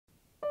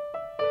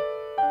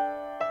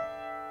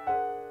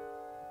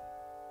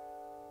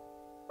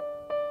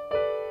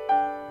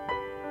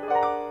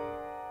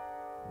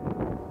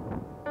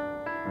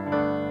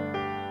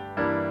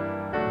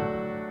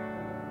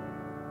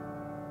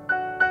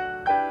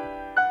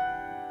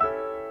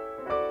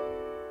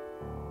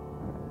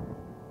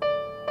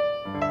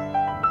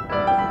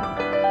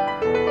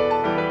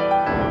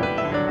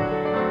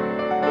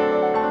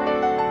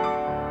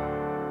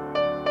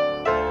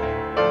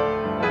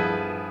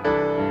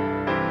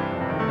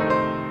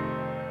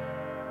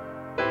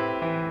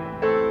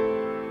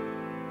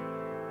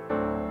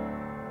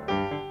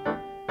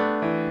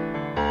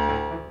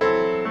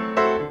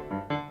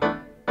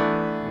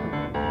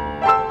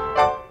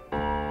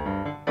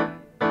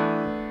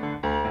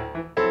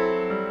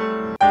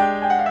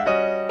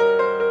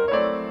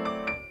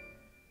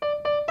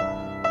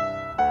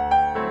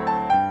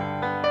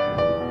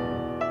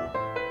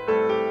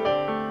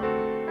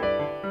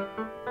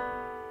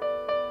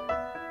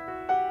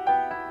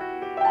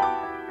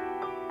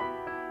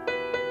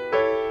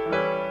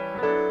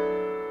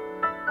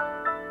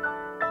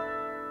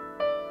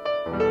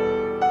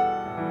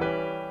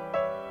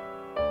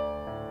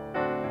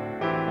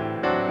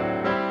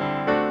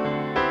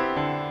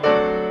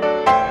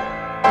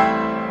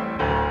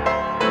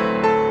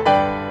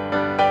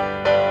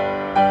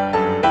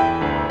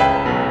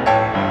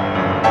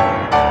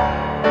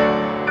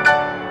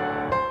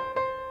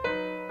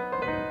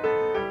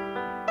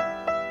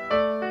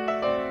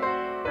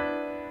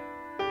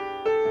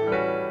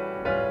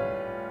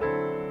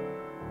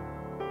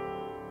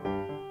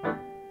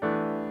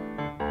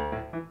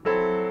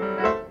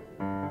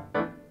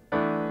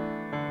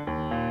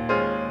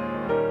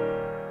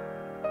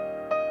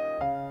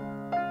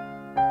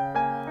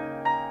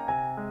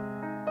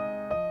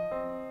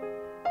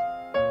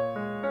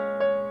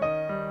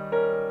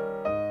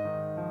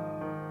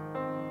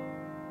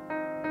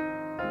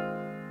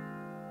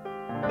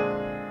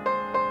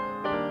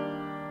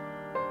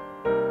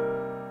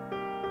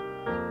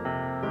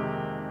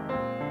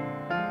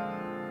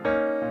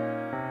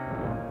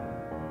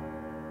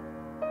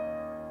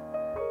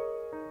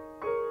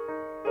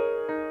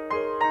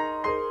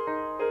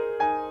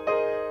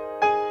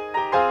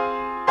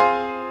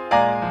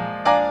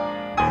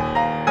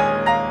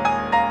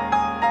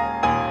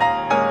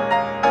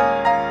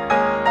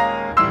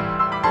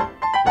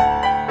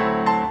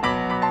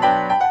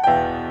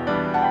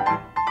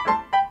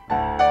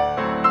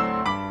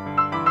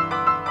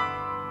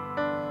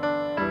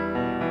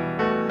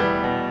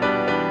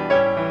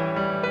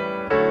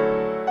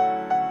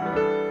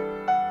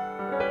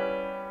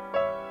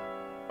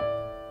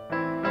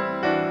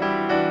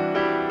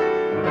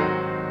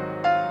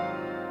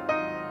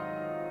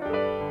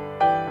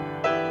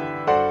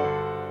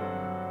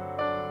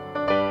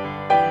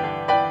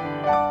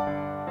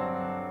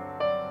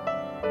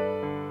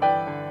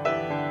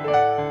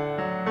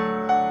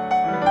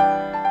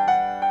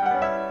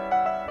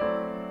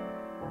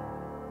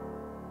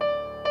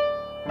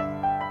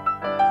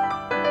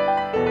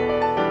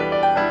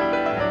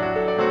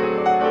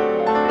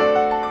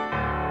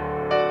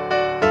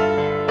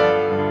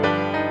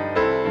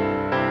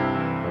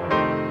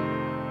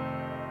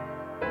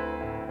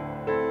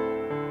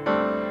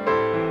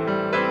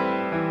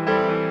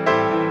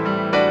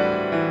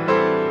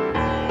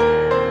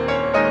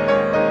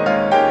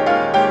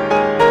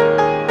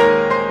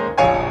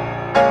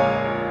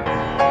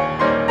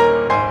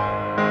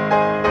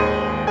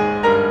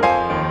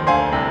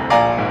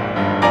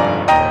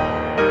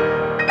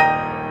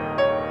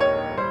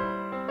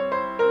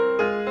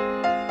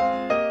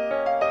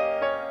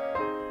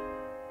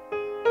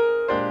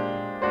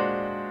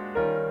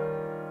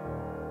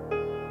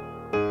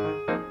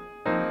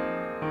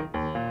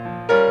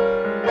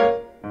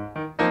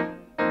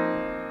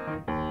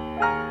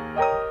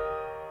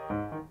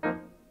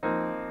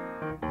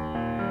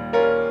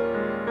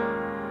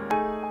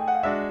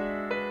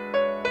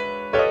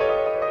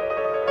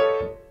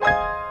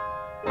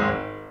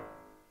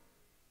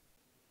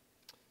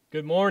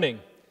Good morning.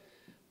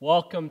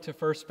 Welcome to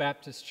First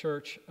Baptist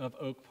Church of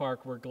Oak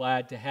Park. We're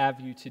glad to have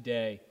you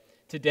today.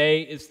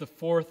 Today is the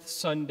fourth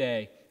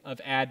Sunday of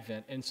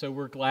Advent, and so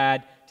we're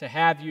glad to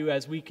have you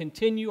as we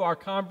continue our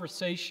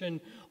conversation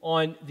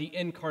on the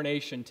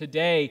Incarnation.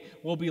 Today,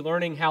 we'll be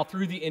learning how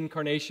through the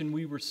Incarnation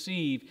we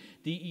receive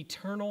the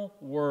eternal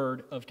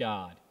Word of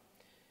God.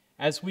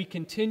 As we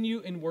continue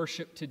in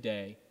worship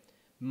today,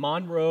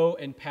 Monroe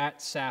and Pat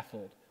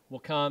Saffold will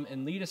come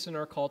and lead us in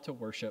our call to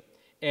worship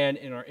and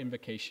in our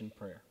invocation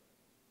prayer.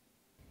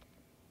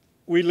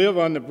 We live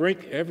on the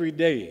brink every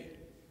day.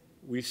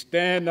 We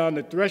stand on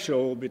the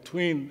threshold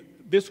between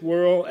this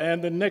world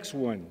and the next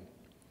one.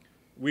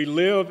 We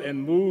live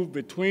and move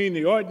between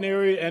the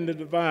ordinary and the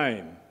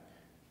divine,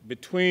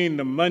 between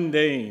the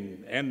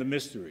mundane and the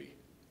mystery.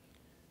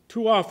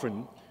 Too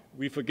often,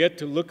 we forget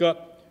to look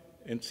up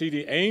and see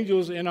the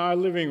angels in our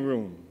living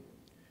room.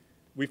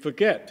 We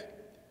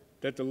forget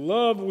that the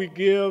love we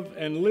give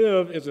and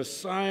live is a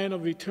sign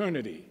of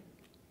eternity.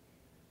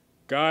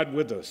 God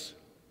with us.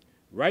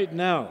 Right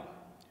now,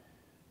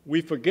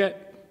 we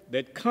forget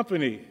that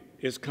company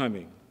is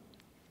coming.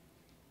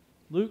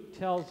 Luke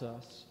tells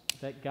us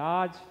that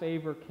God's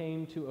favor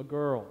came to a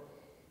girl,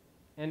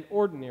 an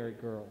ordinary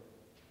girl.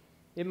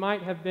 It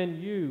might have been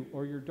you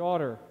or your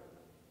daughter.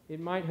 It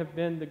might have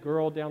been the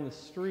girl down the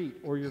street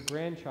or your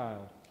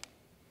grandchild.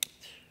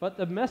 But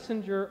the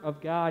messenger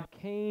of God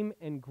came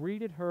and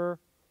greeted her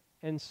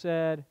and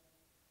said,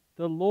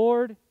 "The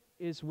Lord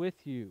is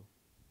with you."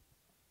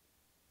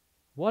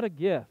 What a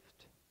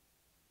gift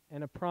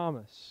and a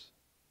promise.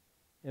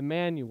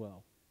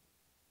 Emmanuel,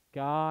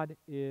 God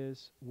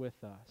is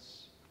with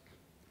us.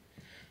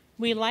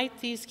 We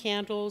light these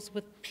candles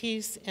with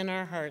peace in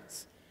our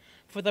hearts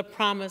for the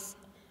promise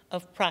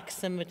of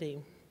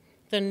proximity,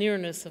 the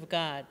nearness of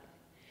God.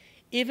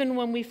 Even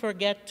when we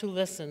forget to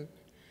listen,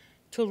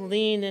 to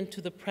lean into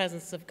the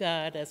presence of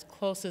God as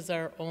close as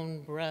our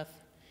own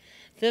breath.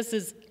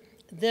 This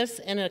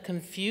in a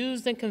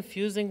confused and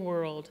confusing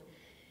world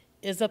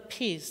is a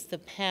peace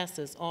that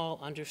passes all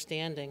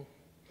understanding.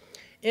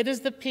 It is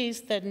the peace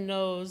that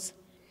knows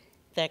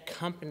that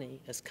company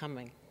is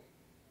coming.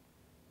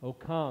 O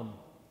come,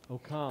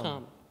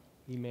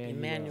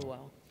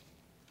 Emmanuel.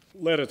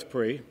 Let us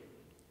pray.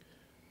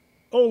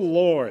 O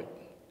Lord,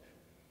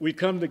 we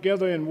come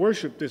together in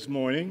worship this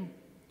morning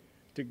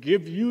to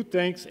give you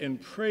thanks and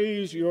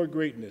praise your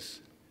greatness.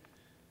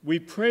 We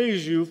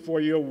praise you for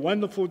your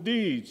wonderful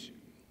deeds.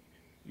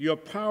 Your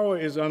power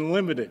is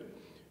unlimited.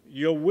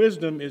 Your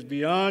wisdom is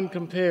beyond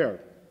compare.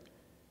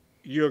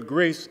 Your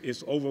grace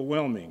is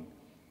overwhelming.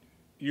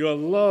 Your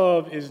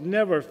love is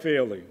never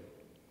failing.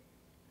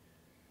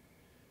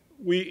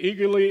 We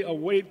eagerly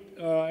await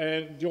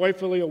and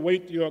joyfully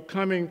await your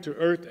coming to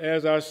earth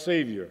as our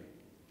Savior.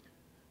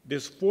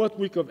 This fourth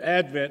week of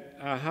Advent,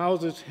 our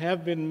houses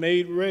have been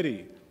made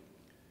ready.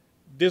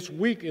 This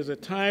week is a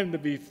time to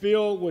be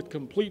filled with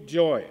complete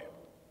joy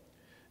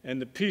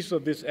and the peace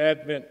of this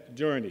Advent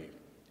journey.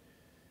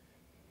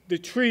 The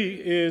tree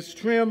is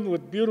trimmed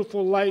with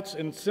beautiful lights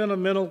and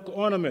sentimental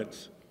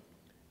ornaments.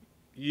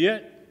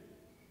 Yet,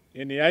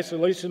 in the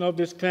isolation of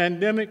this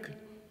pandemic,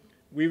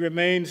 we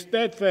remain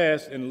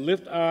steadfast and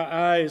lift our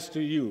eyes to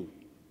you.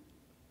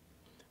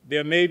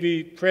 There may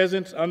be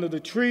presents under the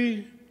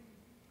tree,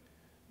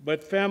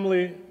 but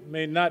family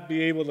may not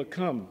be able to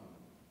come.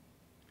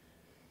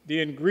 The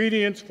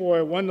ingredients for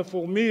a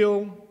wonderful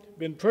meal have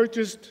been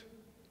purchased,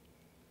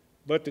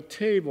 but the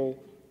table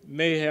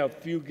may have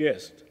few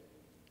guests.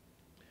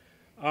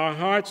 Our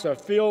hearts are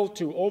filled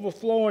to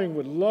overflowing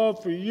with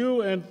love for you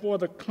and for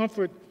the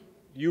comfort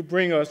you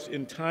bring us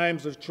in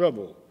times of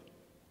trouble.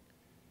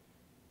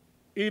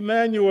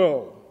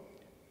 Emmanuel,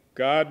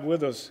 God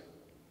with us,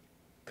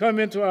 come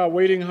into our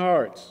waiting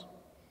hearts.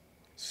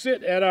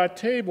 Sit at our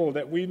table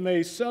that we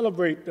may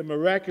celebrate the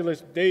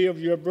miraculous day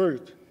of your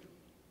birth.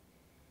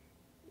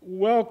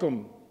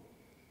 Welcome,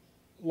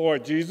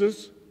 Lord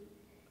Jesus,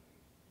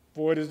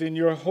 for it is in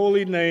your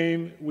holy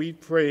name we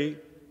pray.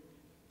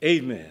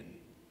 Amen.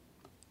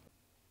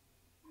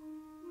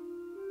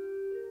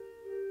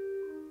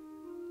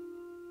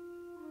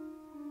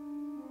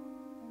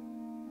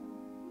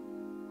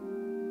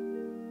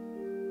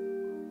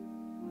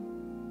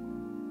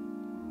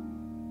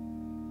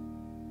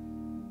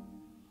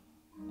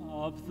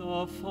 Of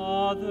the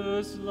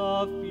Father's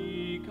love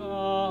begotten,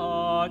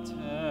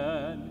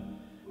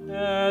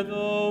 ere the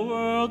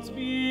worlds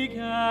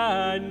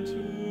began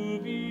to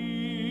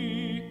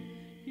be,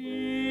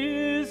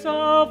 he is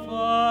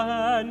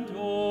Alpha and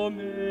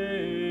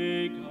Omega,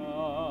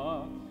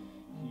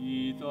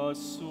 he the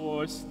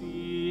source,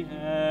 the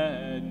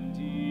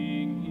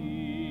ending,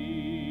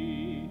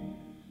 he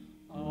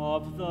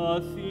of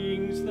the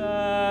things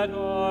that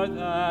are,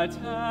 that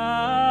have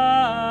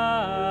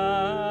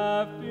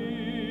been,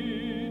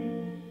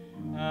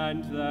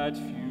 and that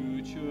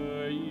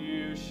future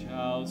you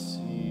shall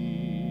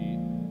see,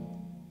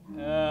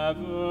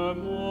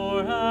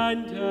 evermore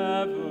and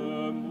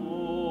evermore.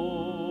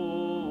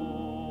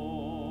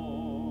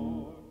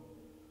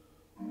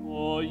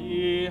 O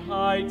ye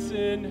heights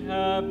in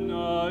heaven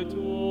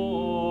adore,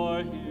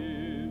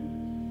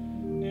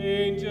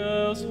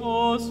 angels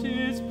host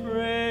his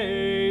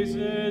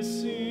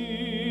praises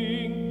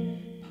sing.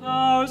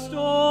 Powers,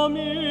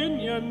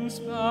 dominions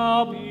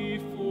bow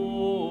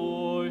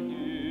before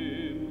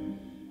him,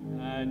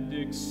 and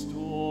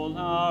extol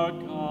our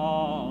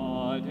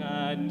God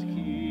and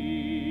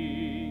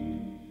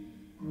King.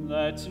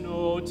 Let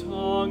no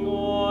tongue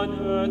on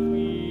earth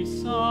be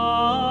silent,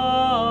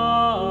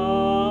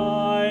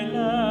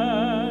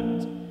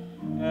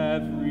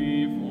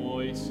 every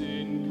voice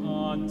in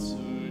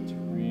concert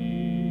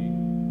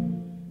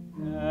ring,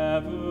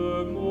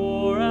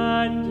 evermore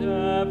and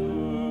evermore.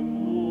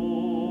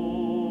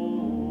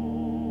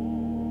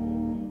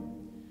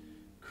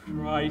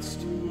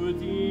 Christ, to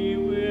thee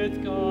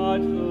with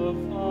God the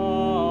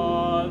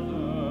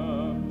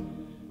Father,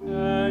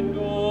 and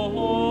O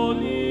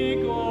Holy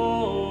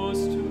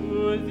Ghost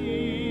to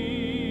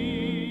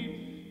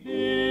thee,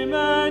 hymn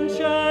and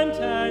chant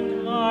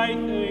and high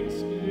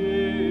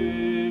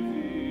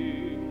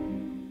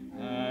thanksgiving,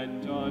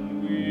 and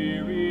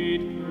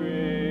unwearied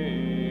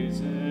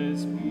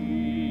praises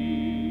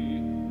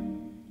be.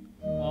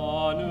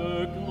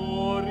 Honor,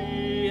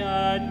 glory,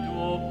 and dominion,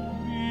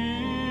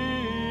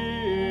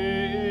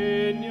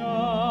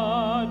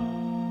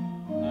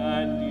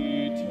 and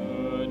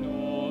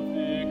eternal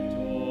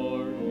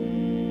victory,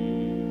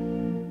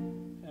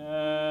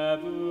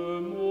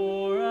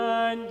 evermore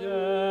and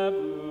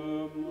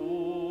evermore.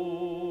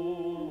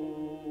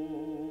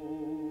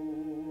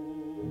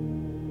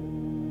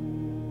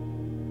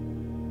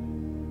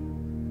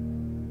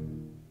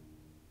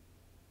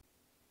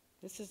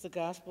 This is the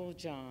Gospel of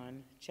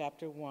John,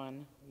 chapter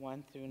 1,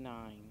 1 through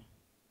 9.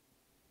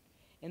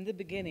 In the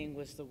beginning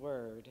was the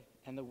Word,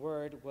 and the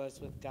Word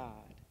was with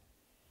God.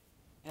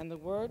 And the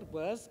Word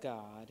was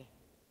God.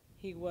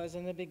 He was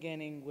in the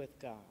beginning with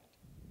God.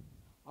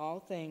 All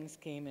things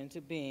came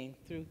into being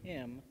through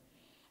him,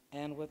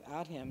 and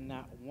without him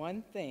not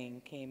one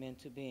thing came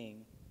into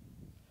being.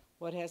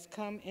 What has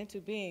come into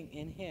being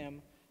in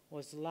him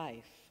was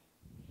life,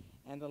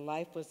 and the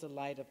life was the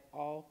light of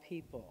all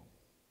people.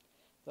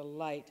 The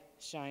light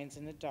shines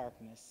in the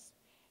darkness,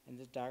 and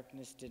the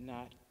darkness did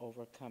not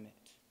overcome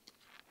it.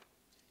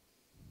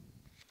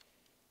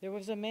 There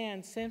was a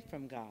man sent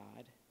from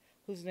God,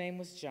 whose name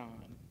was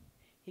John.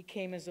 He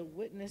came as a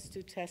witness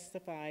to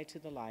testify to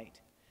the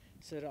light,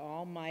 so that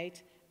all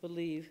might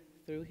believe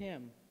through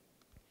him.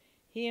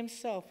 He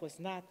himself was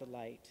not the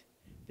light,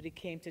 but he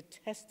came to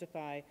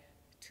testify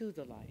to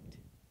the light.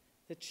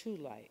 The true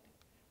light,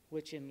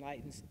 which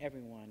enlightens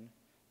everyone,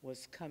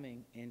 was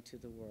coming into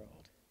the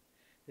world.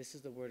 This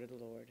is the word of the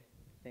Lord.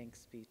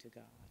 Thanks be to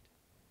God.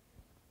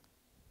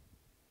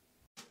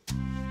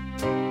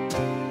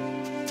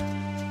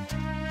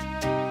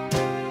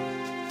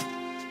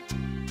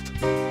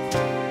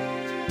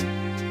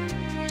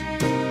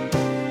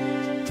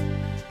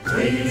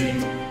 Waiting,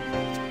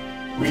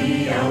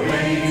 we are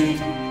waiting,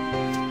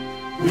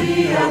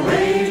 we are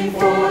waiting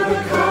for the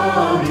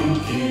coming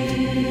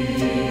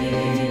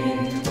King.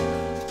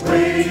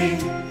 Waiting,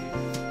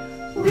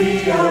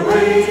 we are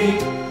waiting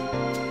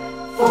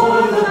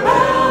for the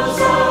bells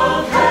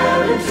of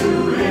heaven to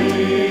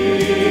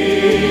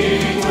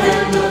ring.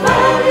 When the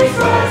valleys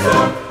rise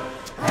up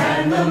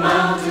and the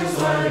mountains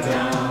lie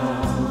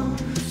down,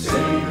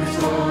 Savior's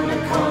gonna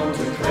come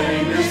to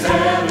claim his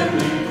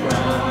heavenly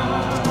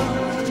crown.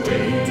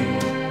 Waiting,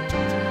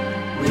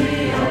 we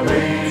are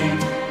waiting,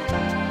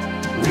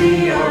 we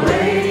are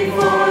waiting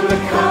for the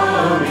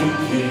coming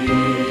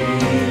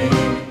King.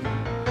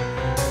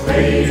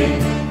 Waiting,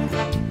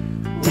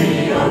 we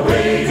are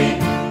waiting,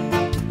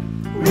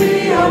 we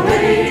are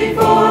waiting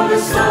for the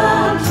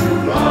sun to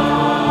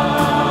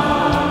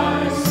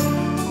rise.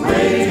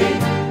 Waiting,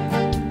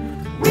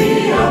 we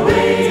are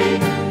waiting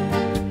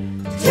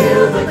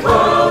till the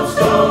clouds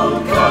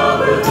don't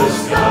cover the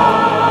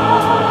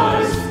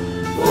skies.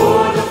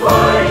 For the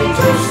fighting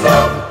to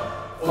stop,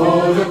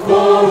 for the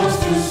quarrels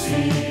to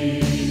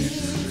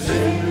cease.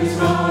 Savior's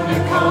gonna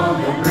come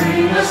and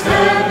bring us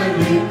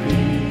heavenly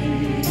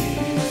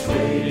peace.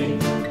 Waiting,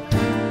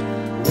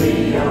 we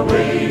are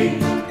waiting,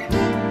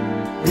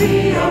 we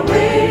are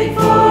waiting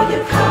for the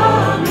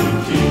coming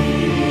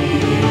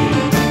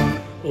King.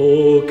 O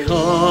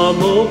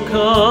come,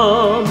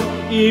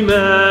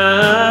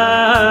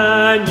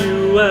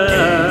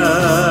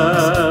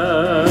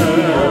 Emmanuel,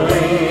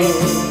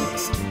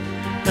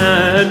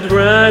 and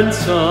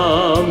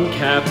ransom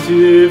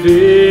captive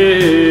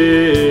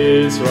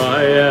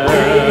Israel,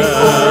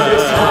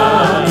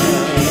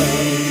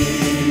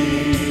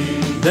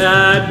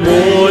 that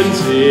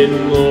mourns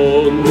in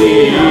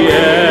lonely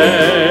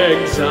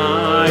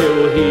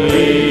exile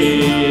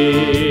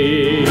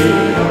here,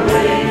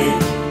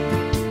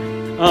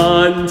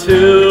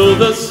 until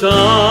the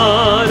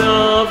Son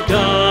of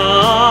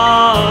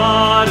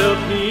God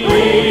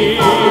appear.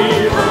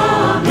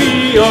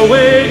 We are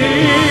waiting.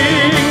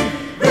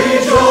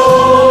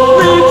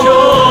 Rejoice,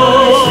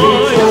 rejoice,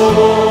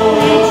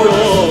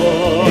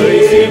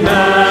 rejoice,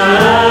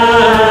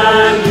 Emmanuel.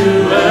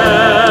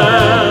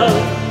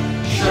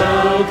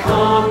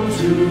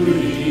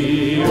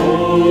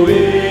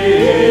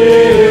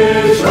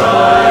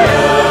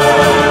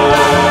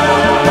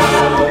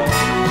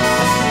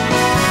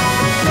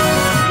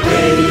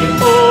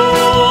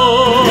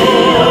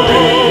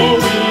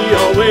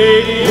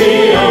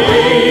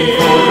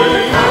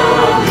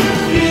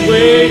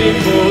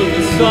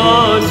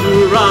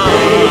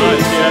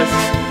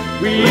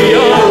 We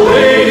are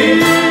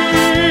waiting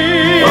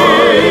for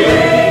the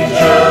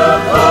angel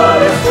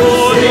chorus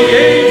for the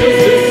angels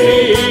to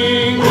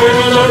sing. We're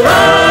gonna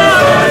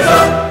rise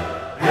up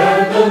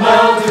and the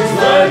mountains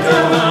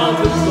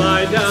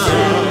lie down.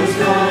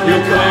 You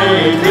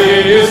claim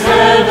his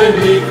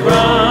heavenly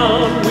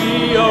crown.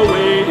 We are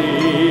waiting.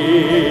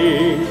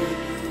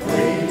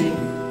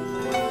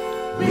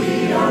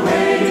 We are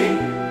waiting.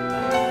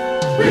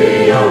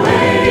 We are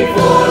waiting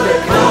for the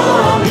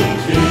coming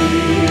King.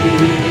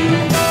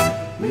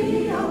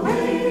 We are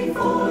waiting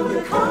for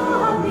the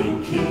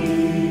coming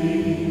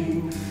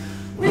King.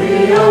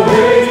 We are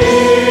waiting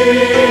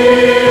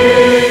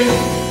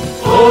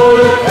for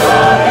the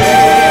coming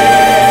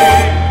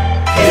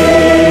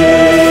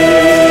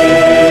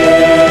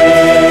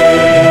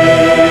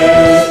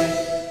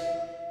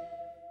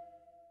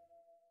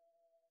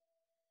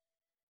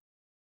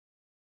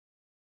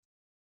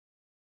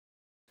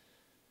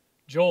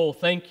Joel,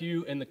 thank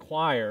you and the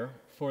choir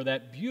for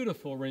that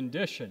beautiful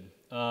rendition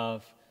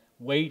of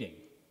Waiting.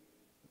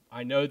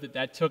 I know that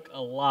that took a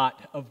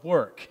lot of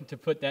work to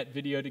put that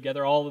video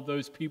together, all of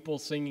those people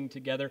singing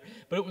together,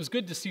 but it was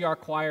good to see our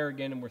choir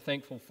again, and we're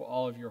thankful for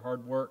all of your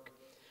hard work.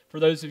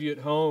 For those of you at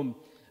home,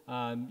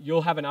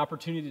 you'll have an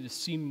opportunity to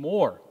see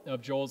more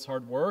of Joel's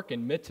hard work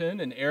and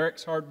Mitten and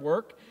Eric's hard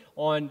work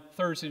on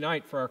Thursday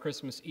night for our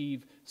Christmas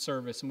Eve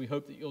service, and we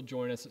hope that you'll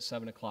join us at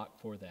 7 o'clock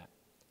for that.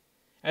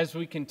 As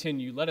we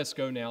continue, let us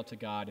go now to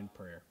God in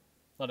prayer.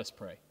 Let us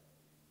pray.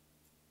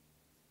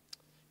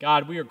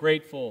 God, we are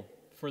grateful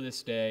for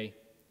this day,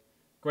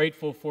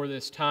 grateful for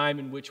this time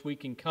in which we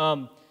can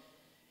come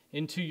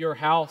into your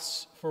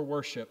house for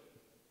worship.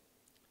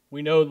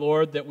 We know,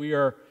 Lord, that we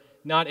are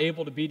not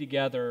able to be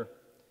together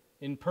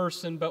in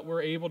person, but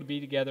we're able to be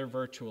together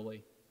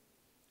virtually.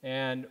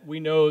 And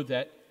we know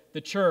that the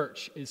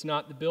church is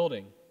not the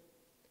building,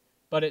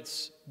 but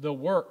it's the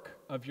work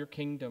of your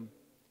kingdom,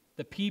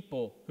 the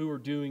people who are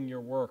doing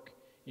your work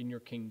in your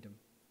kingdom.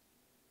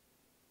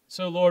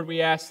 So, Lord,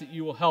 we ask that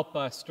you will help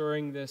us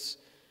during this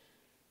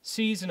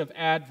season of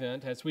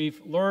Advent as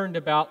we've learned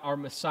about our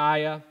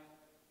Messiah,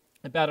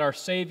 about our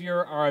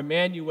Savior, our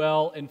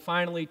Emmanuel, and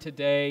finally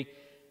today,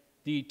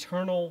 the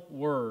eternal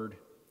Word.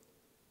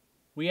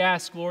 We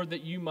ask, Lord,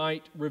 that you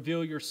might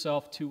reveal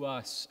yourself to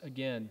us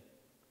again.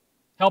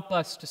 Help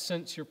us to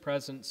sense your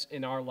presence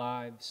in our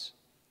lives.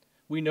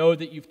 We know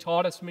that you've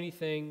taught us many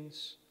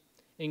things,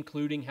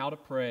 including how to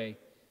pray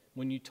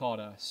when you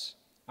taught us.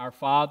 Our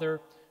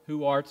Father,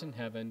 who art in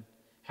heaven,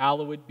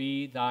 hallowed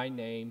be thy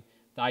name.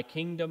 Thy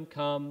kingdom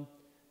come,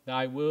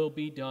 thy will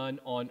be done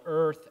on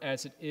earth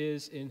as it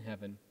is in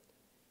heaven.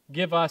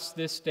 Give us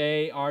this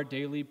day our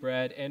daily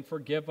bread, and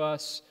forgive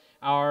us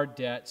our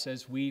debts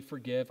as we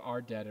forgive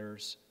our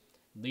debtors.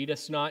 Lead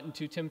us not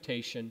into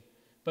temptation,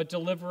 but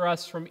deliver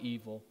us from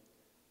evil.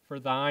 For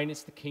thine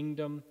is the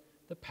kingdom,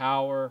 the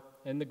power,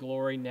 and the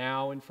glory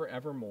now and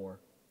forevermore.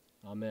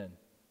 Amen.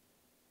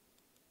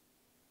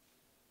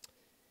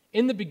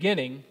 In the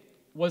beginning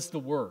was the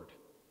Word.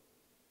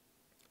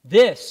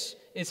 This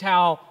is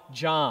how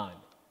John,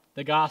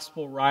 the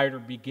gospel writer,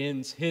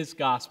 begins his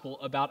gospel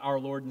about our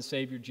Lord and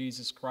Savior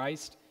Jesus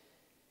Christ.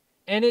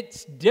 And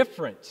it's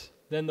different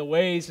than the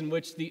ways in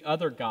which the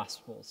other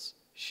gospels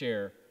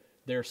share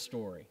their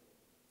story.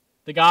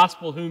 The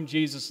gospel whom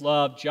Jesus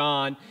loved,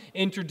 John,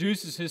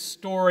 introduces his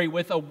story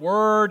with a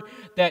word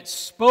that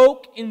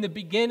spoke in the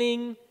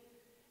beginning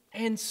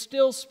and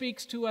still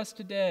speaks to us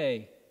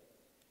today.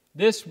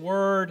 This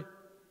word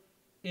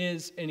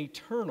is an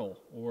eternal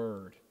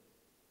word.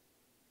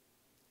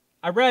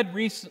 I read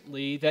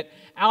recently that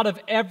out of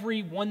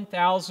every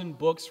 1,000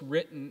 books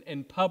written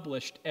and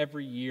published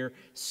every year,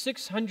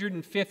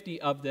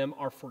 650 of them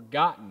are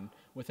forgotten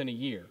within a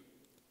year.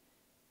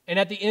 And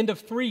at the end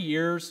of 3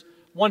 years,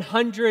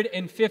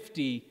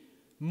 150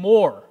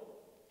 more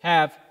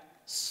have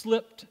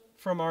slipped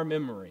from our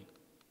memory.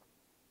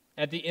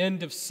 At the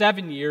end of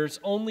 7 years,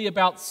 only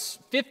about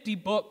 50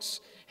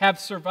 books have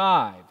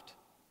survived,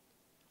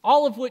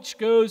 all of which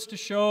goes to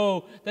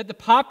show that the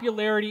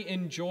popularity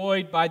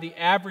enjoyed by the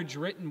average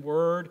written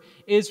word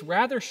is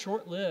rather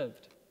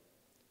short-lived.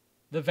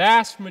 The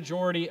vast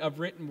majority of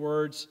written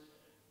words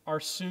are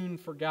soon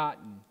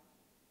forgotten.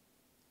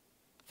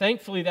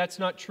 Thankfully, that's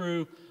not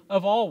true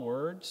of all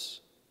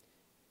words,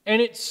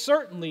 and it's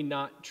certainly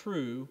not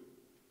true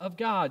of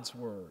God's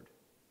Word.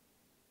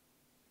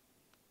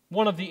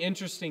 One of the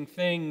interesting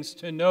things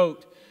to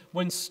note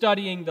when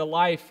studying the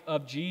life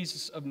of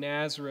Jesus of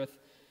Nazareth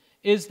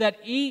is that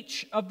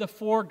each of the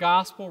 4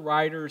 gospel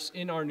writers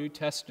in our New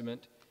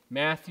Testament,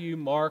 Matthew,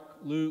 Mark,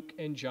 Luke,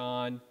 and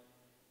John,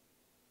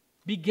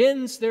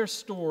 begins their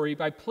story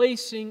by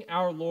placing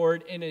our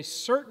Lord in a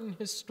certain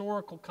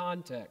historical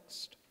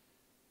context.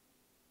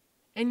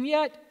 And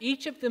yet,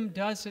 each of them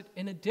does it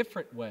in a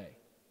different way.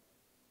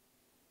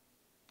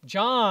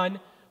 John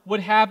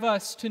would have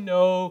us to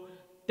know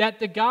that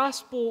the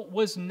gospel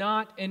was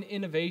not an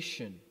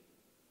innovation.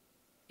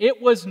 It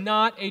was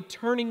not a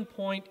turning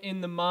point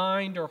in the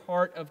mind or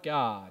heart of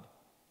God.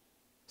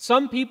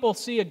 Some people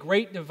see a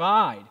great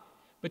divide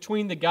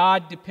between the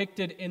God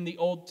depicted in the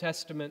Old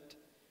Testament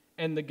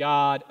and the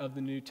God of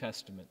the New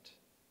Testament.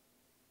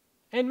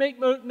 And make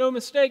no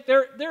mistake,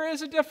 there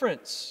is a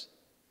difference.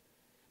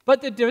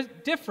 But the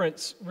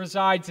difference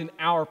resides in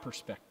our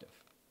perspective,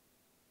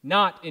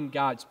 not in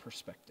God's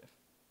perspective.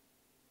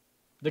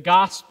 The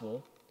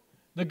gospel,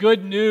 the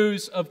good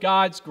news of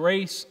God's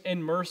grace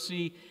and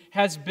mercy,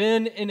 has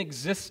been in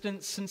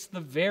existence since the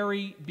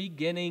very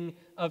beginning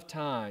of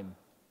time.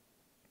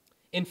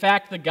 In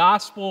fact, the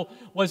gospel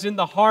was in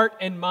the heart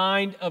and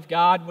mind of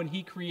God when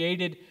He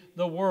created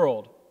the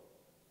world.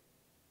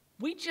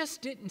 We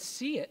just didn't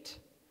see it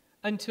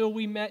until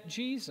we met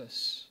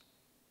Jesus.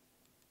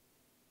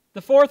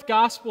 The fourth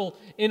gospel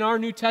in our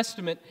New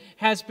Testament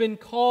has been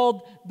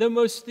called the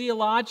most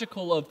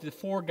theological of the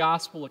four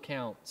gospel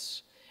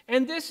accounts.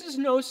 And this is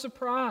no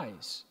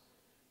surprise.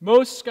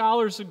 Most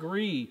scholars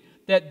agree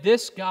that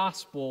this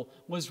gospel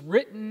was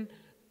written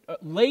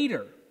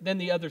later than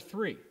the other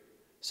three.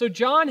 So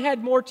John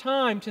had more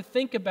time to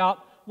think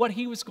about what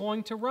he was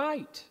going to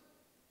write.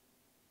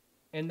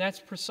 And that's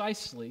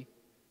precisely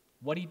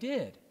what he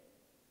did.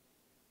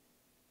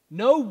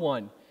 No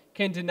one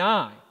can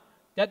deny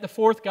that the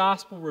fourth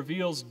gospel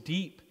reveals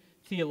deep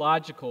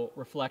theological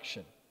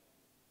reflection.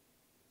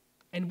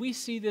 And we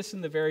see this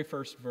in the very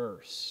first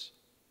verse.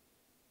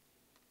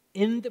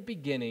 In the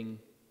beginning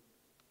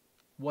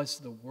was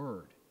the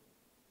Word.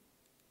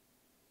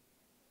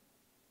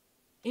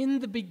 In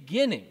the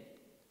beginning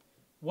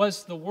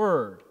was the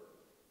Word.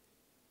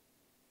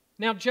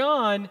 Now,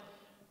 John,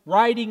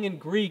 writing in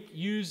Greek,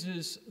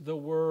 uses the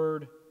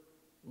word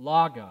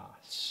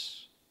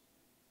logos.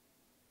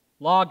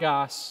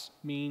 Logos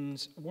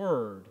means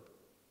word.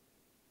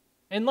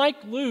 And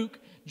like Luke,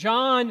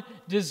 John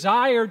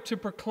desired to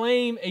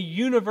proclaim a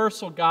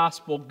universal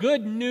gospel,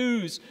 good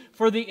news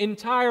for the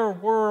entire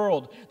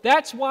world.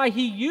 That's why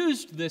he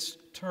used this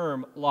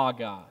term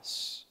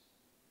logos.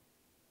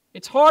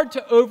 It's hard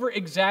to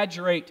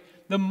over-exaggerate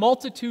the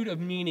multitude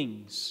of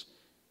meanings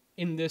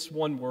in this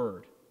one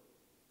word.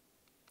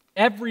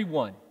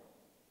 Everyone,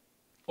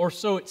 or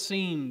so it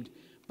seemed,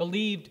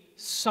 believed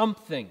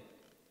something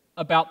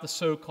about the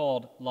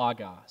so-called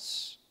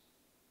logos.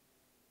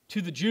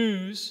 To the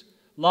Jews,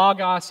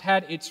 logos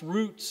had its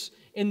roots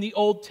in the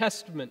Old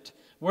Testament,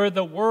 where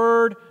the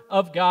word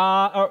of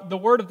God, or the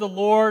word of the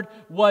Lord,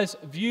 was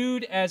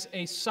viewed as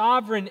a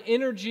sovereign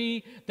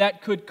energy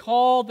that could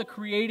call the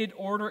created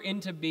order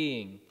into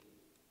being.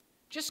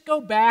 Just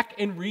go back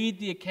and read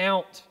the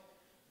account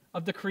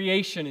of the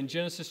creation in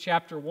Genesis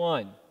chapter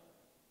 1.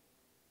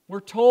 We're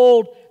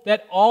told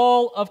that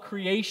all of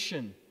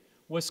creation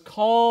was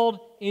called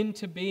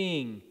into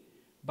being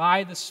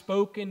by the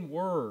spoken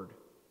word,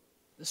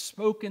 the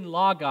spoken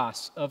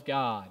logos of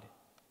God.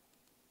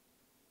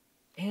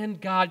 And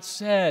God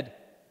said,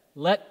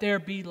 "Let there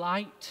be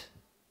light."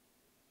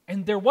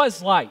 And there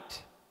was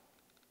light.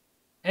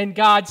 And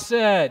God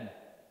said,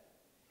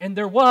 and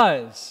there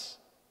was.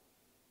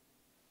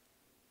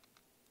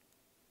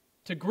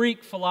 To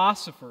Greek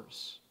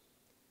philosophers,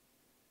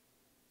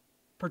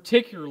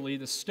 particularly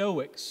the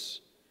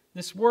Stoics,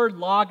 this word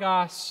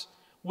logos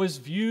was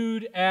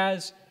viewed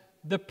as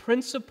the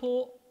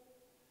principle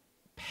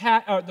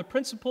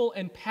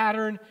and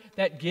pattern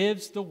that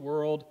gives the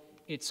world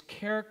its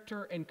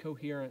character and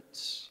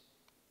coherence.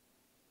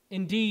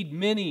 Indeed,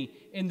 many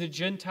in the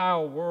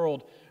Gentile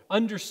world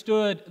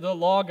understood the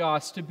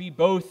logos to be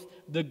both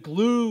the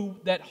glue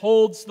that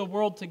holds the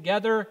world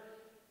together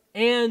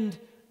and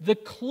the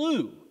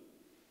clue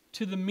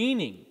to the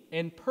meaning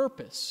and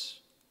purpose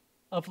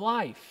of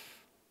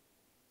life.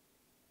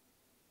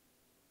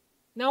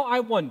 Now I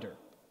wonder,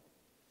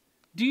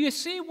 do you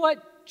see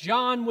what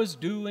John was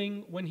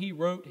doing when he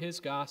wrote his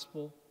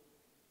gospel?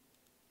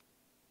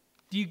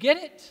 Do you get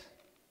it?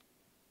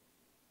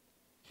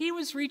 He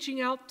was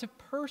reaching out to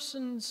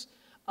persons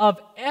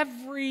of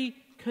every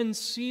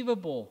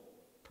conceivable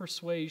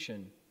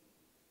persuasion,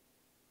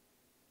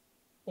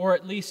 or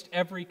at least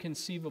every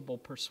conceivable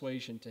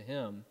persuasion to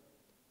him.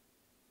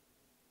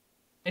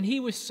 And he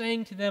was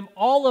saying to them,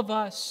 all of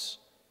us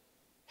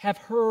have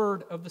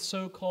heard of the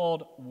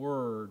so-called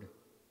Word,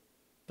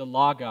 the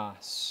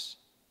Logos.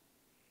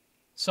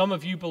 Some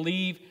of you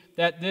believe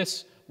that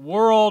this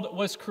world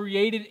was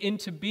created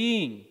into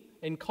being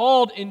and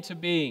called into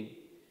being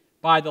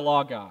by the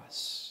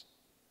Logos.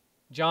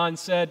 John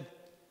said,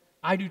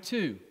 I do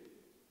too.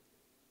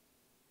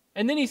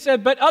 And then he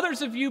said, but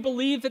others of you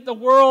believe that the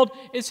world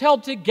is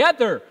held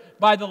together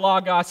by the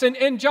Logos.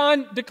 And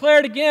John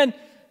declared again,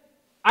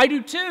 I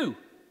do too.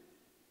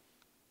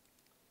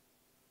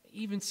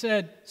 He even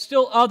said,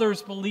 still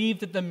others believe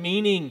that the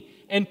meaning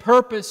and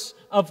purpose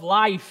of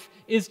life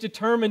is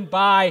determined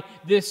by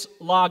this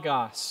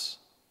Logos.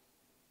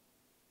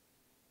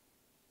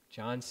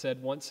 John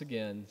said once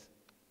again,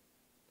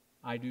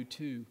 I do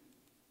too.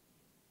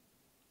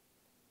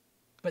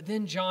 But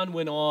then John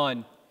went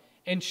on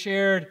and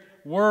shared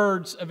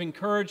words of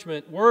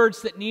encouragement,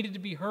 words that needed to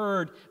be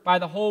heard by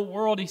the whole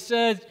world. He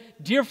said,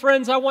 dear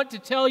friends, I want to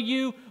tell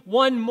you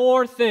one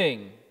more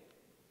thing.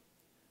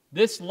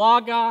 This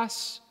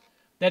Logos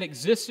that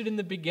existed in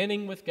the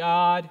beginning with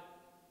God,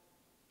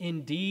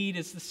 indeed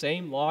is the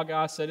same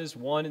Logos that is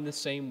one and the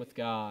same with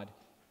God,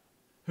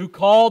 who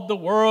called the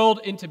world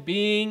into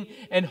being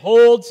and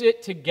holds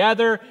it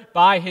together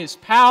by His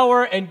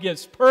power and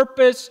gives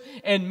purpose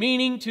and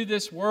meaning to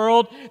this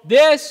world.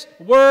 This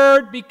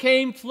Word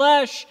became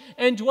flesh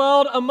and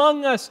dwelled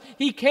among us.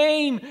 He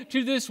came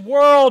to this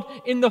world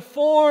in the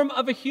form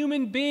of a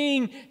human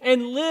being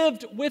and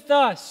lived with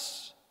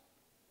us.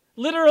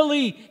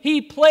 Literally,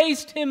 He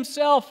placed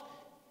Himself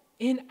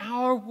in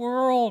our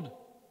world,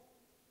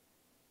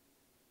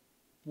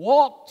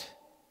 walked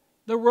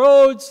the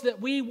roads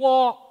that we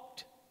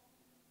walked,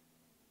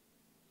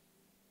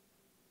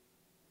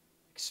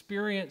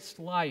 experienced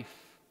life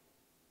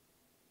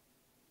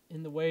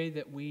in the way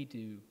that we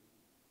do.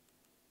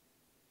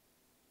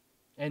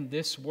 And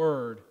this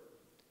Word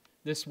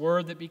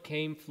that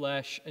became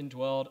flesh and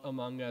dwelled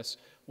among us,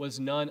 was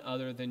none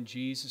other than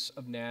Jesus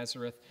of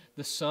Nazareth,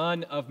 the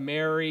son of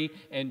Mary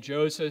and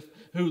Joseph,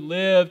 who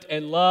lived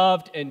and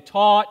loved and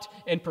taught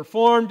and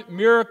performed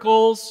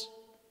miracles,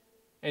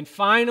 and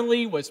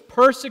finally was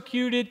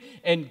persecuted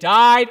and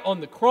died on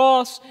the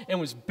cross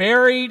and was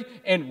buried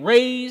and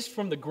raised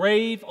from the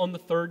grave on the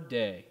third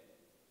day.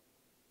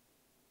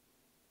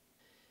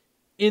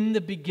 In the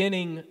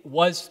beginning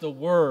was the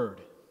Word,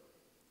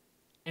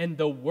 and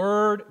the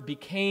Word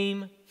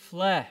became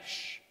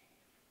flesh.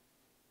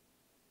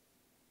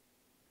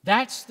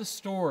 That's the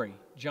story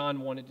John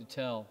wanted to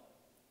tell.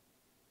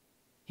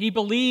 He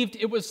believed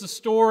it was the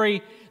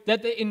story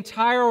that the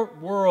entire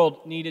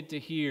world needed to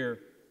hear.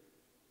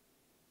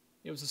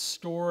 It was a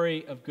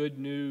story of good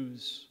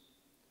news,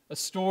 a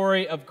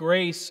story of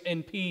grace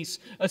and peace,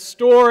 a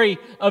story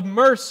of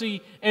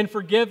mercy and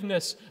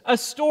forgiveness, a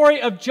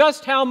story of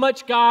just how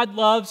much God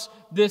loves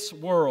this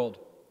world.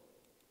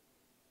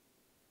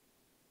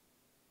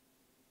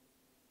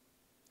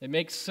 It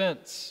makes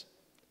sense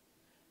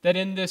that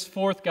in this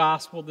fourth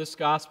gospel, this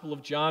Gospel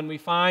of John, we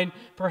find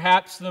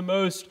perhaps the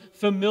most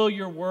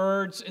familiar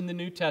words in the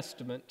New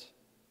Testament.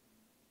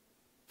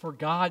 For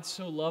God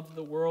so loved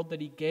the world that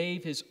He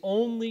gave His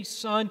only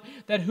Son,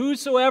 that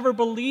whosoever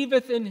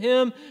believeth in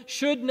Him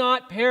should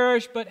not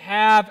perish but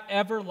have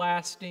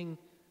everlasting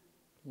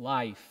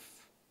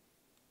life.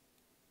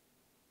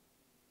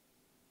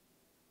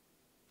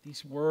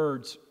 These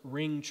words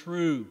ring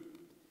true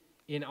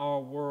in our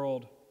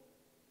world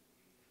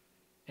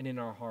and in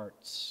our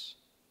hearts.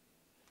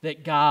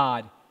 That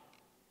God,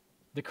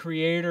 the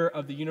Creator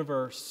of the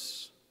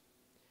universe,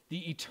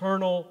 the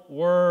eternal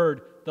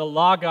Word, the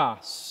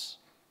Logos,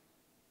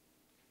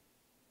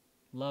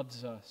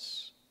 loves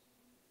us.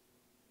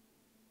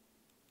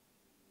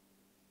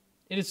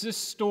 It is this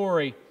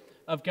story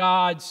of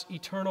God's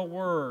eternal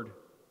Word.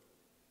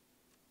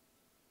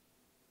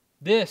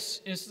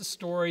 This is the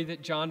story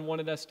that John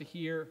wanted us to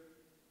hear.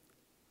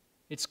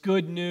 It's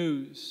good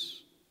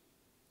news.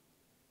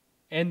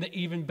 And the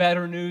even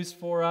better news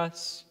for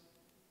us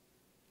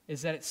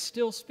is that it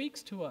still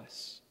speaks to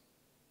us.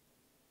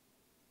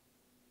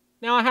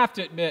 Now, I have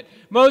to admit,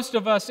 most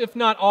of us, if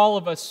not all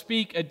of us,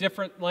 speak a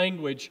different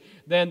language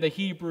than the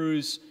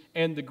Hebrews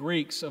and the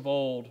Greeks of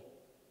old.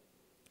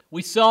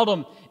 We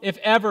seldom, if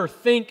ever,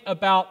 think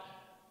about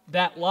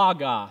that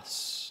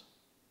Logos.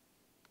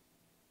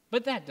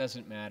 But that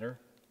doesn't matter.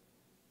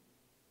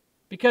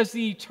 Because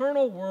the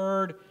eternal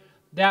Word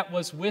that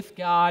was with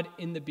God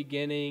in the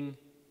beginning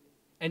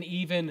and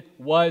even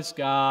was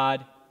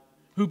God,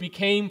 who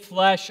became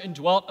flesh and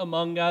dwelt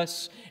among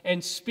us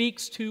and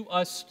speaks to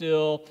us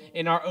still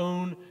in our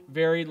own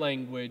very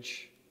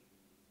language,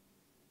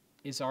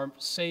 is our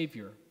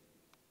Savior,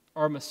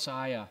 our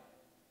Messiah,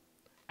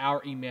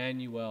 our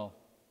Emmanuel.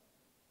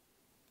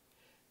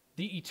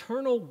 The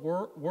eternal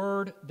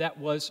Word that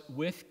was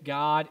with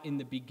God in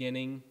the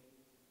beginning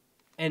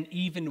and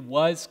even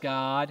was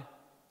God,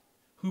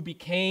 who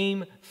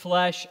became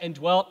flesh and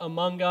dwelt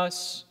among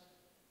us,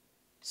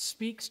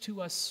 speaks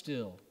to us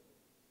still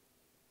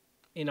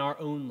in our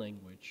own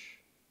language.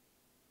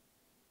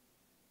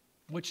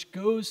 Which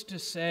goes to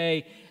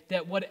say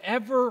that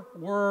whatever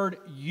word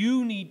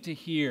you need to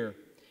hear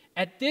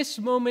at this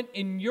moment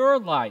in your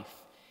life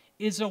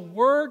is a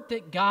word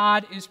that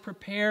God is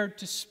prepared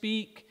to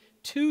speak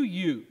to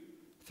you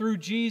through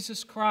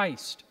Jesus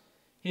Christ,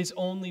 His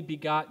only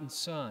begotten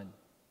Son.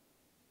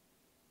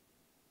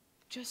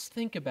 Just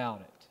think about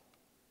it.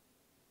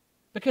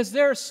 Because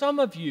there are some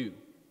of you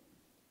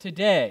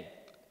today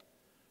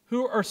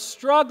who are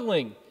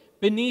struggling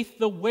beneath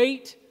the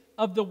weight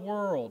of the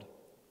world,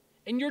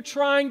 and you're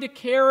trying to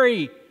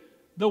carry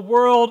the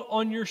world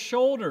on your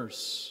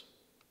shoulders.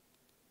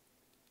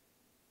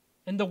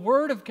 And the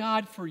word of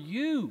God for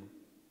you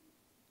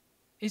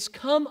is,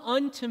 "Come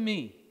unto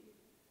me,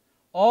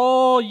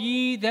 all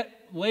ye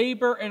that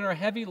labor and are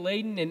heavy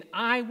laden, and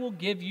I will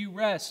give you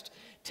rest.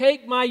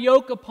 Take my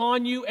yoke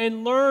upon you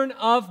and learn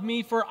of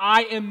me, for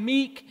I am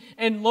meek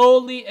and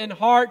lowly in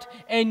heart,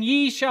 and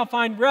ye shall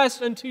find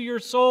rest unto your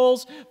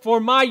souls. For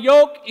my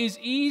yoke is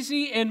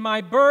easy and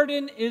my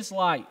burden is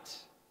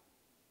light."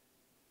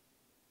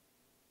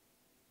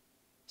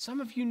 Some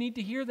of you need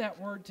to hear that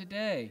word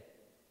today.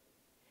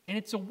 And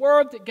it's a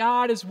word that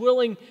God is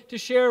willing to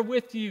share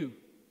with you.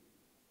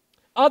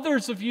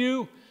 Others of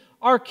you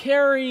are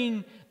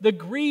carrying the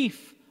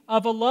grief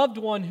of a loved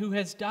one who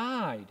has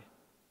died.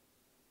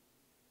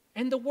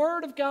 And the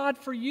word of God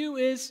for you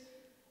is,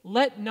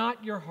 let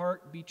not your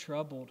heart be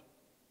troubled.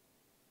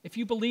 If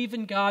you believe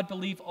in God,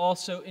 believe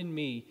also in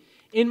me.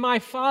 In my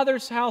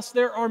Father's house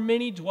there are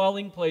many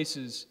dwelling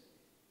places.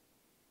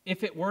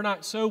 If it were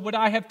not so, would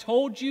I have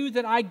told you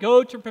that I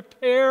go to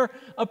prepare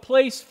a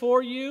place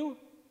for you?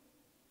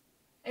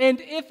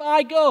 And if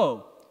I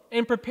go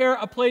and prepare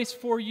a place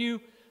for you,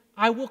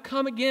 I will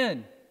come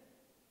again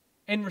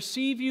and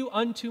receive you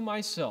unto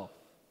myself,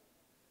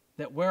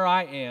 that where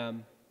I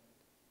am,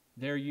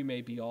 there you may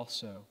be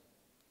also.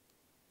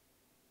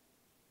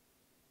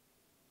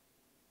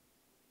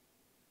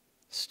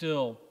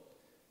 Still,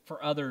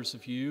 for others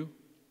of you,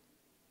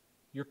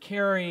 you're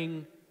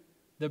carrying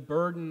the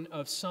burden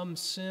of some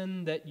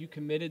sin that you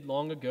committed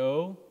long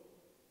ago,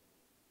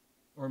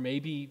 or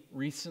maybe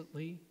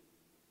recently,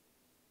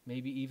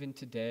 maybe even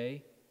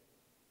today.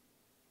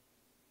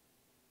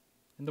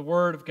 And the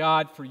word of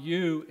God for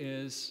you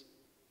is,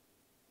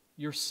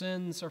 your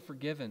sins are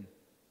forgiven.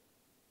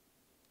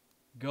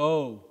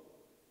 Go,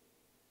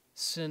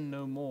 sin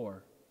no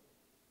more.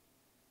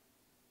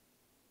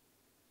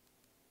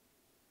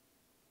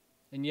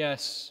 And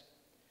yes,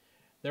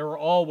 there are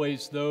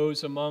always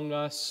those among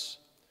us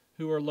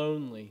who are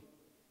lonely,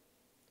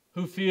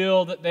 who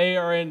feel that they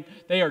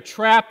are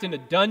trapped in a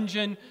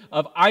dungeon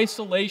of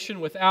isolation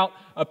without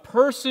a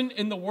person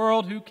in the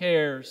world who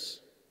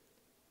cares.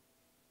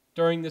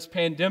 During this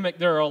pandemic,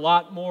 there are a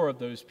lot more of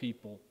those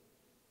people.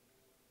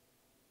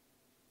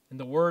 And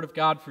the word of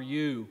God for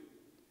you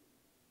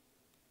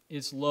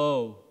is,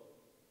 lo,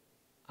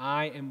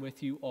 I am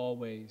with you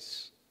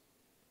always,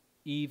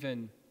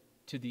 even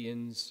to the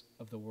ends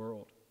of the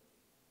world.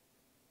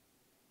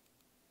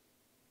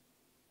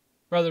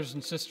 Brothers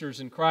and sisters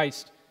in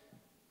Christ,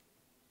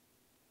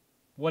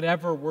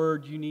 whatever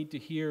word you need to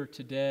hear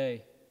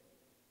today,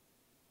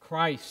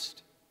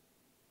 Christ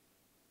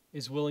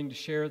is willing to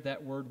share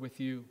that word with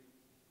you.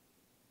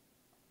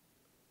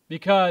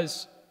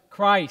 Because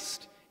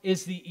Christ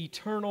is the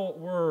eternal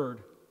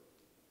Word,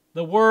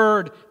 the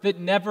Word that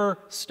never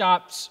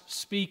stops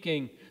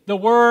speaking, the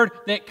Word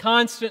that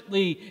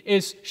constantly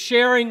is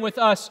sharing with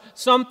us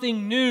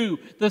something new.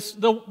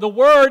 The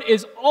Word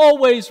is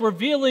always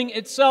revealing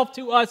itself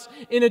to us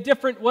in a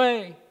different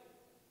way.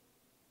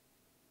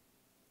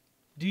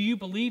 Do you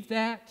believe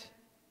that?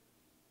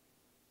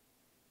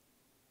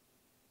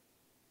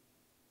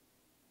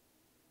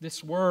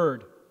 This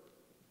Word,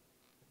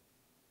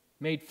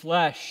 made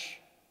flesh,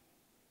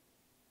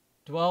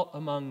 dwelt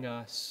among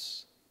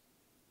us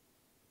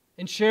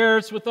and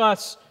shares with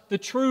us the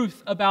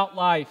truth about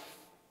life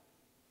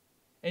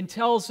and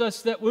tells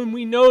us that when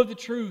we know the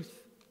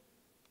truth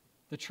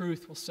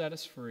will set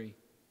us free.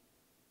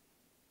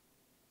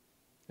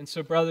 And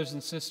so, brothers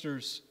and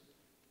sisters,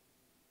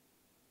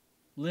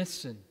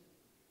 listen.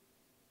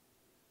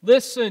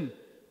 Listen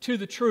to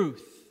the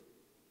truth,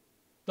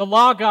 the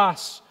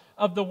Logos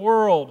of the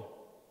world,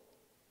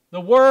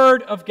 the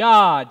Word of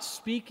God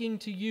speaking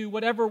to you,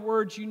 whatever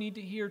words you need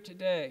to hear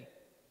today.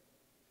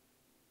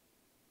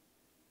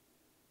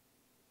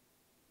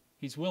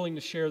 He's willing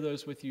to share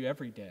those with you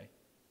every day.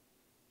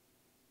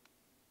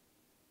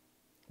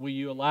 Will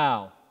you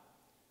allow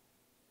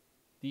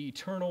the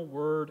eternal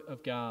Word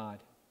of God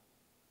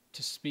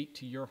to speak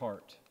to your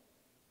heart?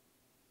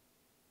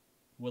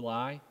 Will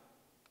I?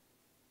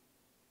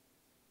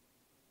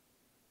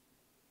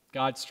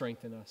 God,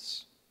 strengthen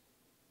us.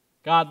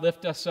 God,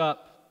 lift us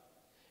up.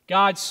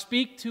 God,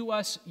 speak to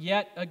us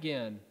yet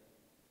again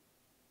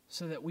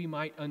so that we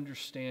might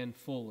understand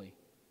fully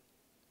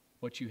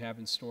what you have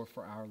in store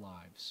for our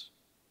lives.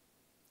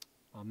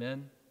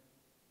 Amen.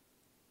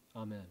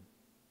 Amen.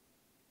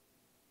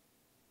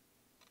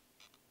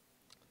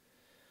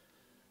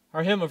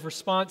 Our hymn of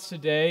response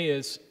today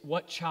is,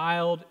 "What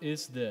Child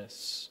Is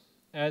This?"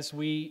 As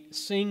we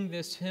sing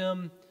this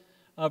hymn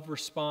of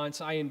response,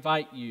 I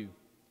invite you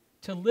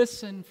to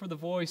listen for the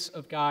voice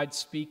of God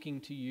speaking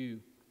to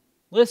you.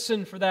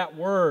 Listen for that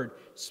word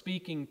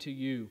speaking to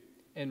you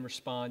and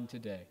respond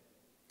today.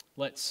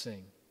 Let's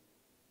sing.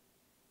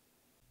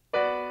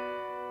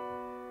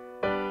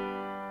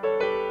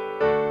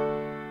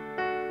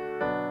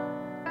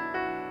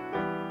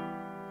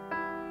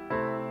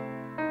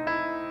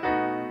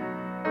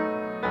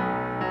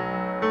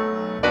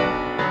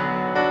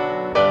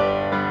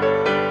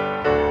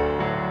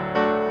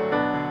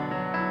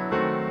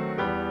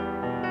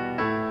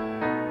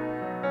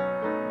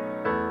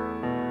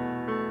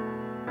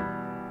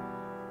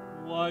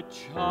 What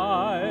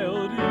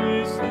child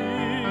is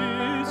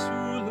this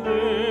who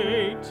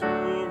laid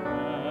to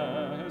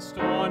rest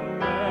on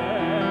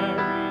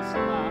Mary's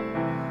lap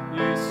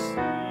is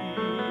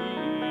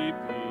sleeping,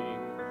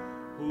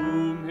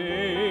 whom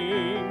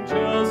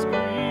angels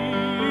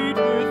greet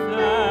with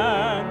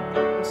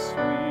anthems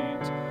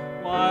sweet,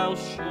 while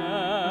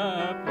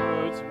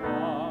shepherds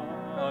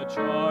watch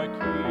are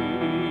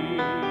keeping?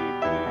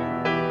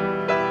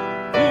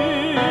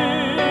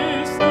 This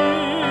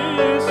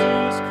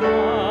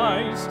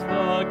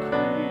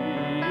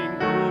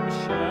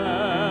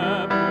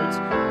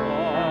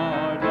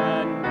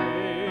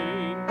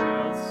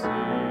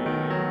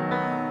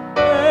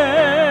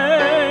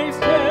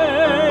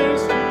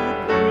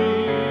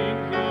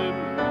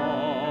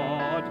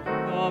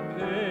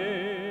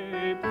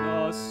babe,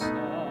 the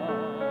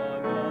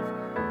Son of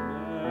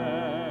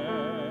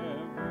Mary.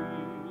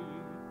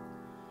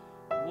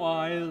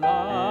 Why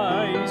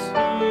lies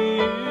he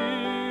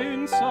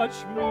in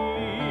such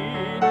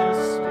mean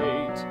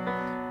estate,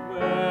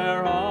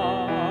 where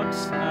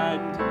ox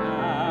and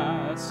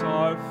ass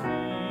are feeding?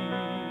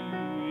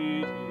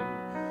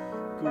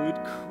 Good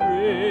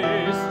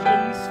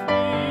Christians,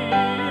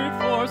 fear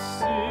for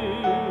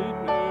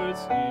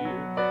sinners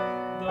here.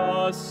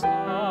 The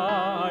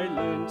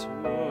silent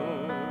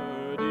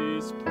word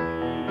is pleading.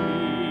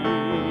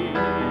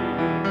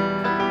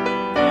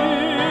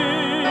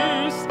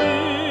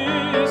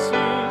 This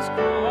is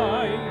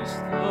Christ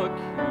the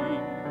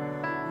King,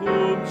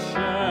 whom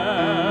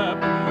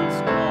shepherds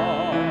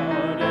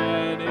guard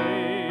and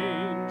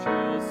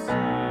angels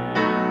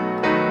sing.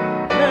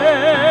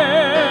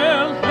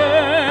 Hail,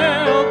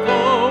 hail,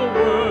 the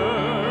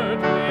Word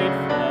made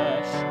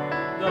flesh,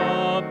 the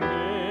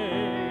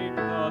babe,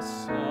 the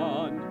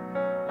Son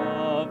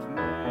of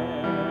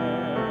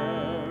Mary.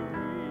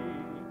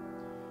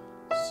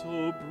 So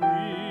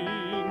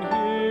bring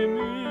him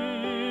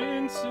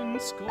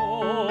incense,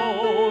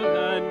 gold,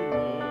 and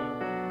myrrh.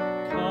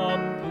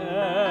 Come,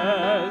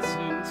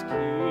 peasant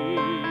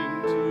king,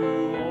 to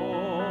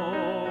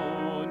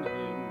own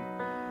him,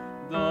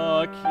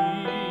 the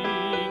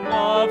King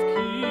of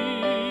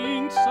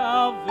kings.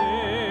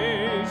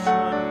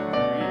 Salvation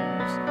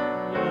brings,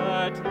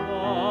 let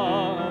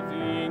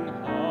loving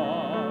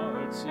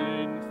hearts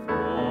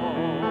enthrone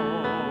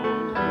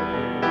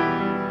him.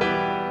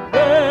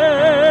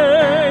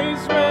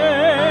 Raise,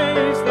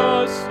 raise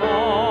the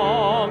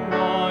song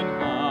on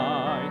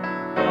high,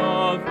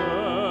 the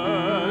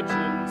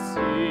virgin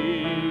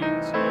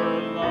sings her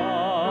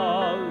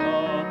lullaby.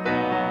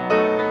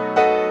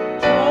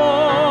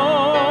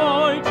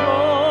 Joy,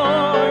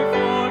 joy,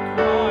 for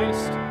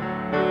Christ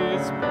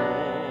is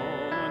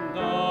born,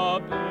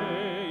 the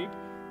babe,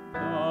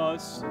 the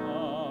Son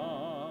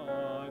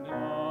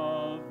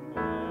of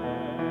Mary.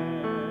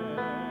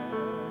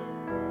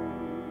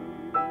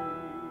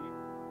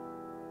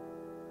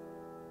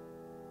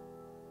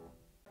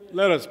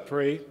 Let us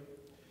pray.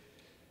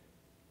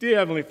 Dear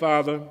Heavenly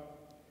Father,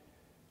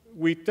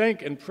 we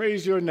thank and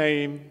praise your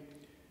name,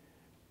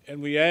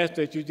 and we ask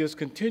that you just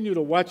continue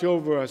to watch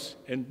over us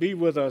and be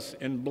with us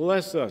and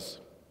bless us.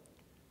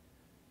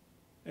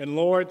 And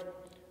Lord,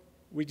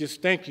 we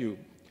just thank you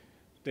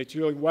that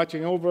you're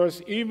watching over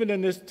us even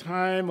in this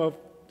time of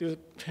this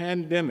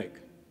pandemic.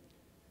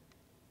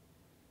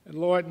 And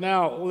Lord,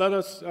 now let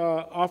us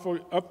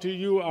offer up to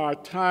you our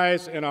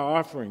tithes and our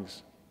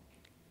offerings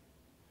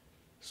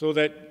so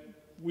that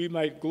we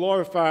might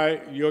glorify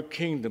your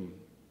kingdom.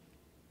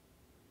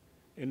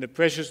 In the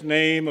precious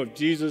name of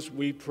Jesus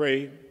we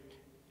pray,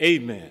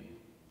 amen.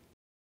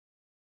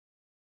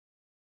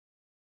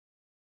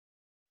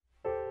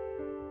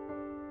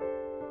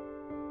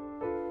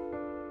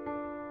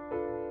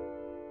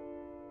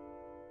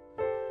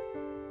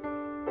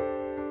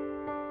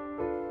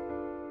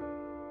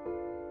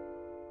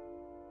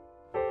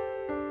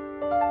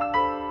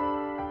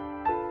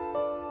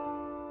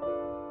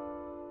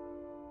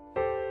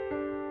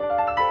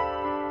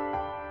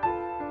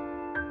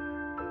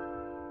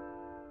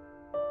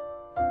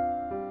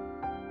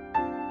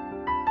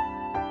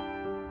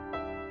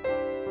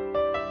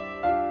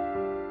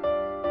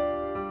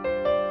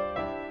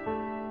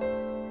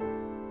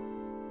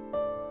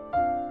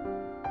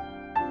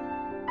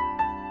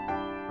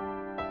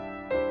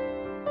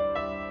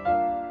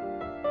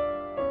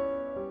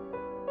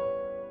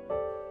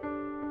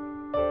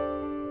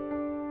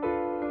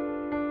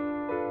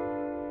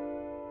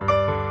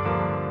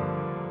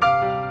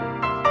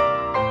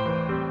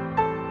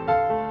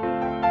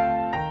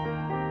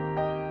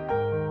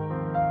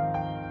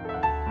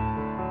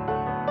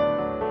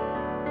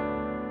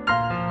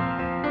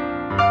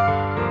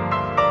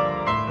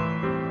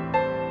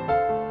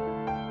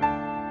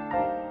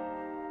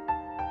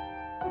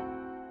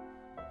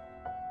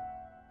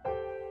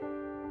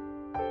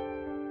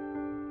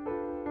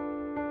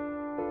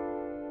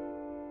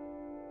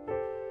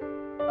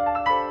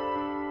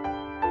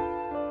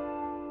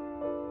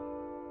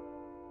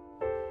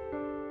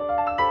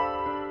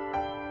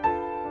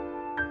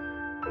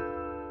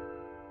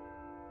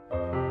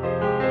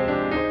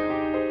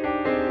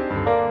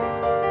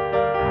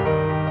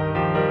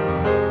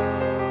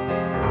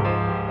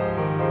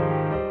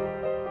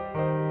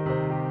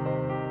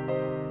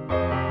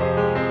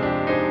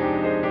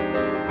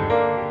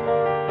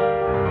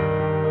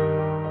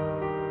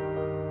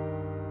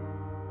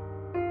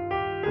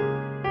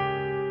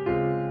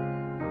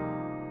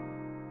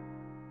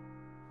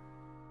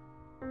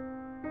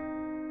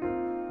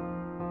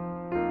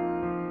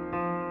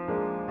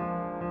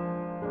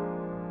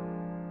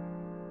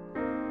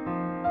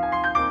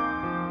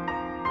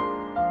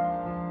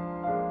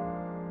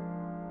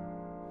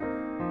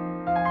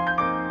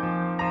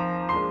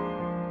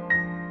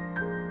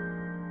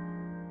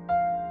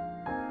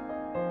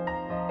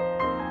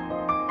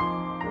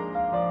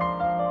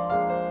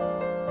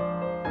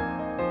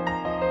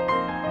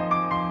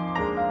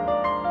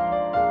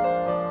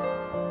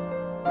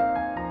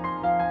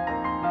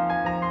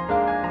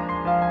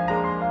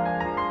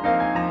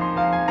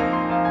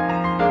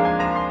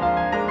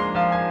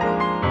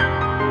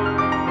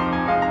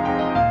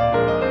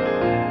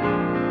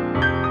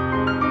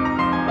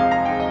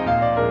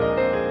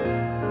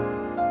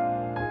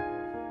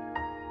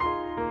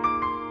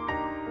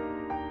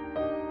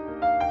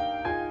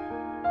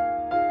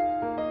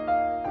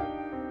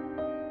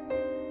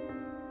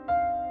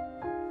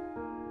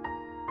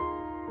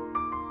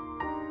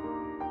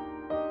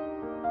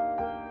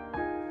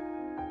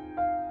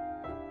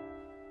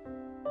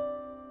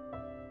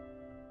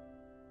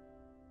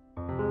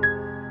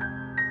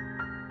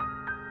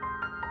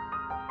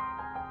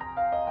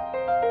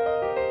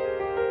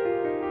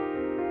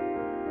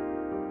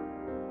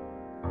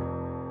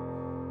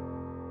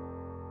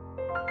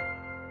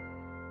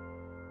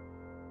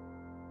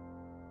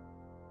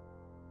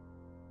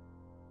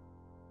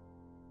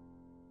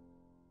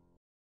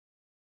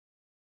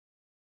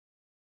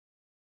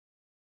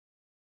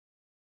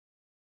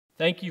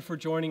 Thank you for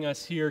joining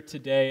us here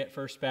today at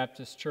First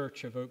Baptist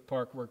Church of Oak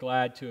Park. We're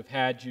glad to have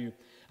had you.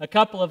 A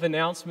couple of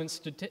announcements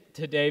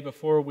today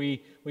before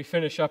we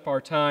finish up our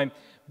time.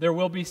 There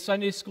will be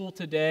Sunday school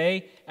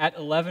today at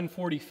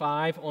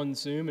 11:45 on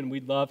Zoom, and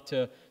we'd love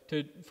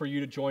for you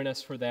to join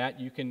us for that.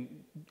 You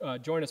can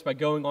join us by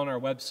going on our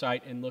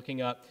website and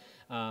looking up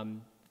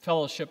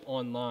Fellowship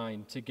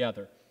Online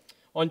together.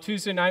 On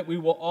Tuesday night, we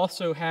will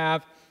also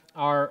have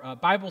our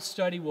Bible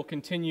study. We'll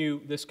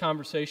continue this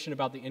conversation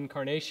about the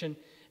Incarnation,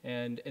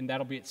 and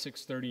that'll be at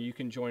 6:30. You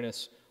can join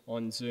us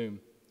on Zoom.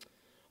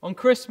 On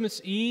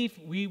Christmas Eve,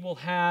 we will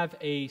have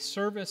a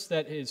service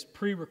that is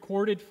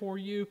pre-recorded for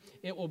you.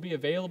 It will be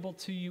available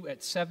to you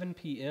at 7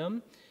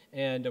 p.m.,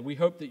 and we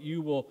hope that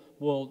you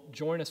will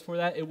join us for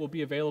that. It will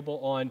be available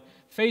on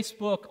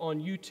Facebook,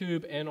 on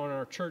YouTube, and on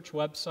our church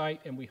website,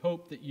 and we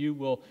hope that you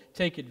will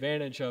take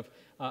advantage of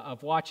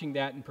watching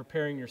that and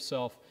preparing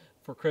yourself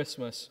for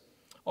Christmas.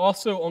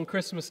 Also, on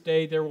Christmas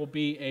Day, there will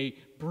be a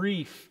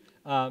brief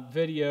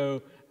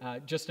video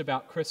just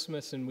about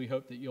Christmas, and we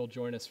hope that you'll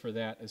join us for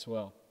that as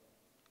well.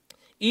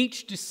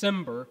 Each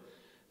December,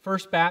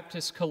 First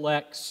Baptist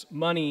collects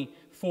money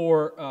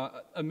for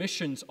a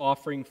missions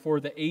offering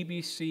for the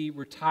ABC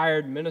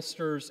Retired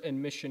Ministers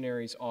and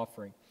Missionaries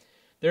offering.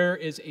 There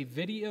is a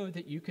video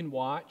that you can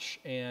watch,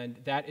 and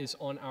that is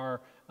on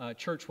our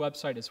church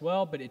website as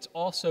well, but it's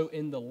also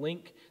in the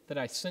link that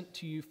I sent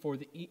to you for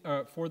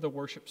the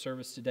worship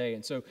service today.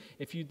 And so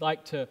if you'd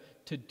like to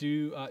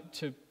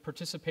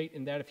participate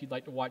in that, if you'd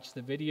like to watch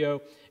the video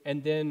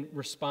and then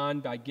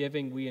respond by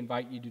giving, we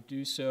invite you to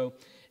do so.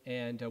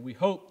 And we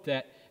hope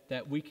that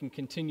we can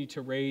continue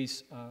to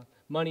raise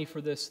money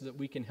for this so that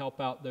we can help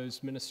out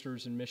those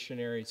ministers and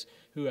missionaries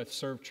who have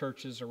served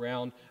churches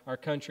around our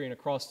country and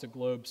across the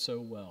globe so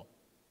well.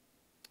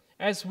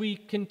 As we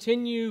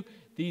continue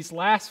these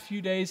last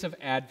few days of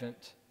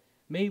Advent,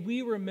 may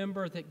we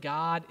remember that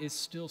God is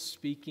still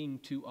speaking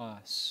to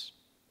us.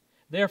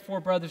 Therefore,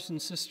 brothers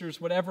and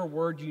sisters, whatever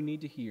word you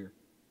need to hear,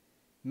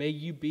 may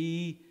you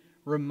be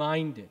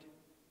reminded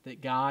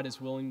that God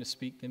is willing to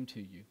speak them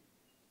to you.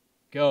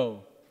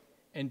 Go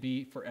and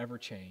be forever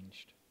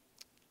changed.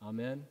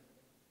 Amen.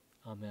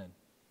 Amen.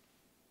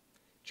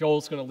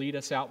 Joel's going to lead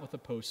us out with a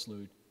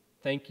postlude.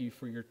 Thank you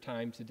for your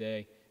time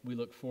today. We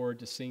look forward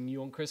to seeing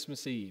you on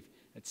Christmas Eve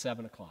at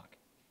 7 o'clock.